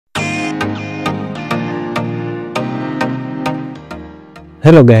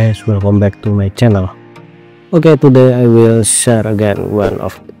Hello guys, welcome back to my channel. Okay, today I will share again one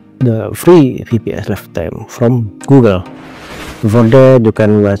of the free VPS lifetime from Google. Before that, you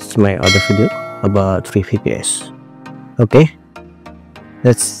can watch my other video about free VPS. Okay,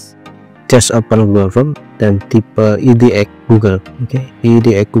 let's just open Google Chrome, then type id Google. Okay,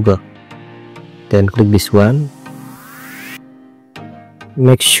 id Google, then click this one.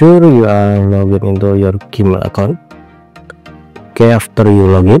 Make sure you are logged into your Gimmick account. Okay, after you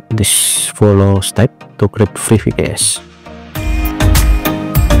login, this follow step to create free VPS.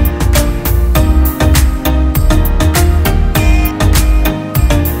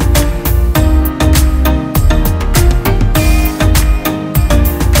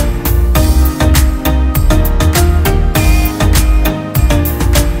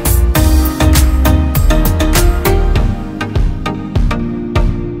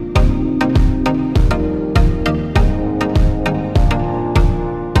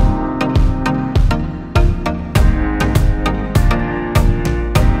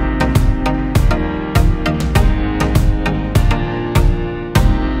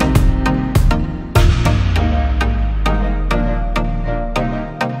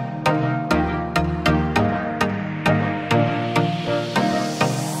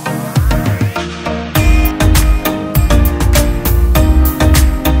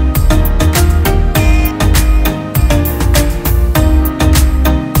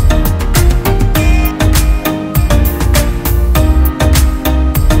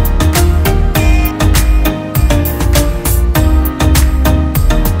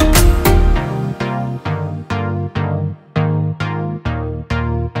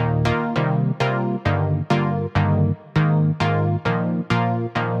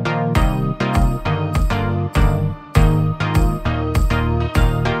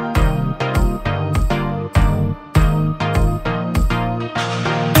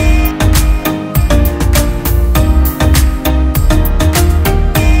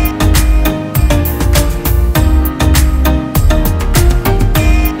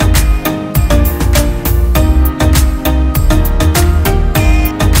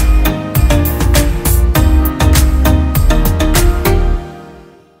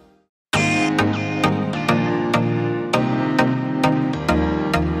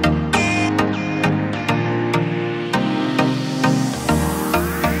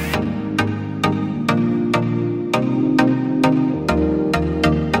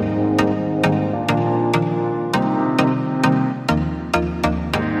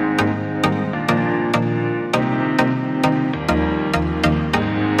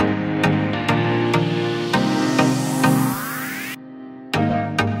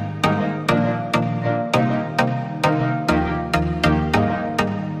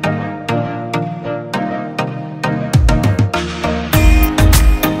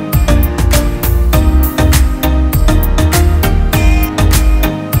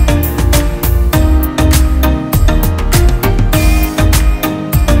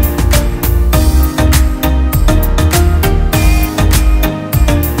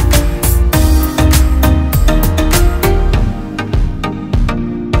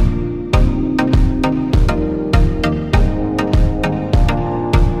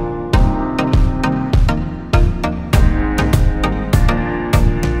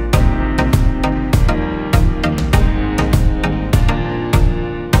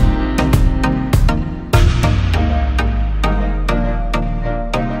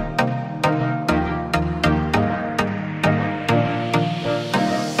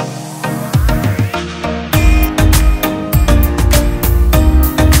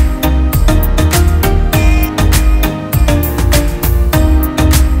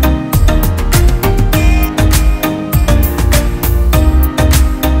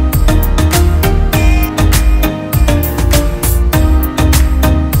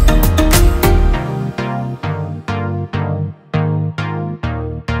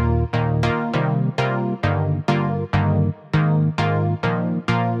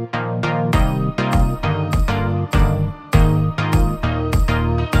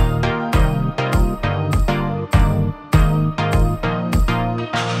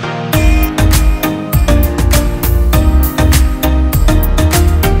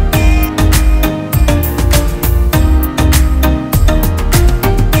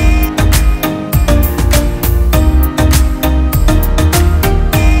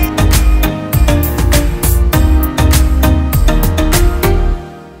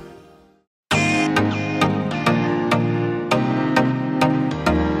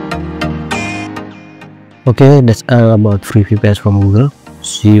 Okay, that's all about free VPS from Google.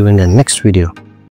 See you in the next video.